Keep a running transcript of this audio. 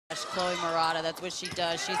Chloe Murata, that's what she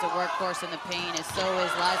does. She's a workhorse in the paint, and so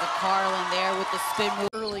is Liza Carlin there with the spin move.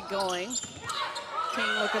 Early going. King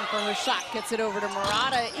looking for her shot, gets it over to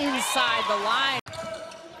Murata inside the line.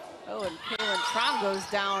 Oh, and Kaylin Trom goes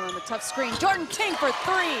down on the tough screen. Jordan King for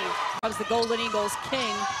three. Comes the Golden Eagles,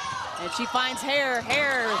 King, and she finds Hare.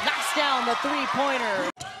 Hare knocks down the three-pointer.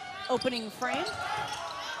 Opening frame.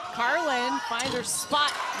 Carlin finds her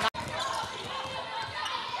spot.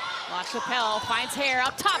 LaChapelle finds Hare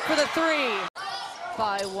up top for the three.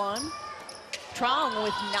 By one. Trong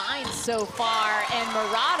with 9 so far, and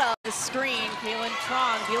Murata the screen. Kaylin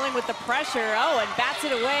Trong dealing with the pressure. Oh, and bats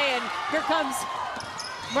it away, and here comes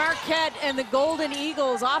Marquette and the Golden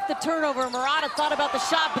Eagles off the turnover. Murata thought about the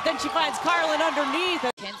shot, but then she finds Carlin underneath.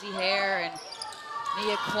 Kenzie Hare and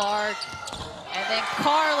Nia Clark, and then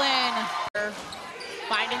Carlin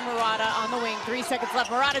finding Murata on the wing. 3 seconds left.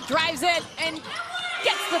 Murata drives it and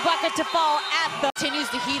gets the bucket to fall at the. Continues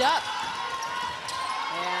to heat up.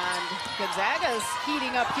 And Gonzaga's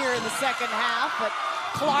heating up here in the second half, but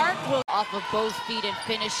Clark will off of both feet and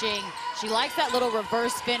finishing. She likes that little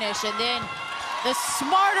reverse finish, and then the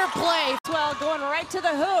smarter play. Well, going right to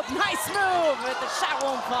the hoop. Nice move, but the shot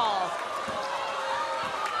won't fall.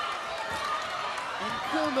 And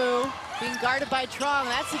Kumu being guarded by Trong.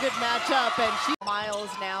 That's a good matchup, and she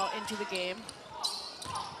Miles now into the game.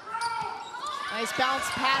 Nice bounce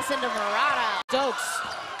pass into Murata. Stokes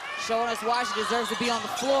showing us why she deserves to be on the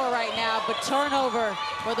floor right now, but turnover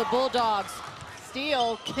for the Bulldogs.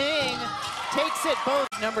 Steal, King takes it both.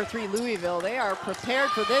 Number 3 Louisville, they are prepared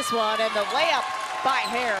for this one, and the layup by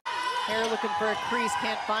Hare. Hare looking for a crease,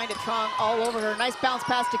 can't find it. Trong all over her. Nice bounce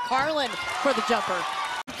pass to Carlin for the jumper.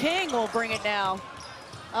 King will bring it now.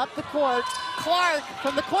 Up the court, Clark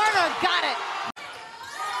from the corner, got it.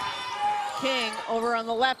 King over on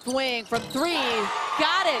the left wing from 3,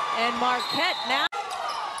 got it. And Marquette now.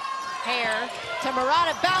 Hare to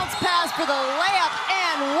Murata, bounce pass for the layup.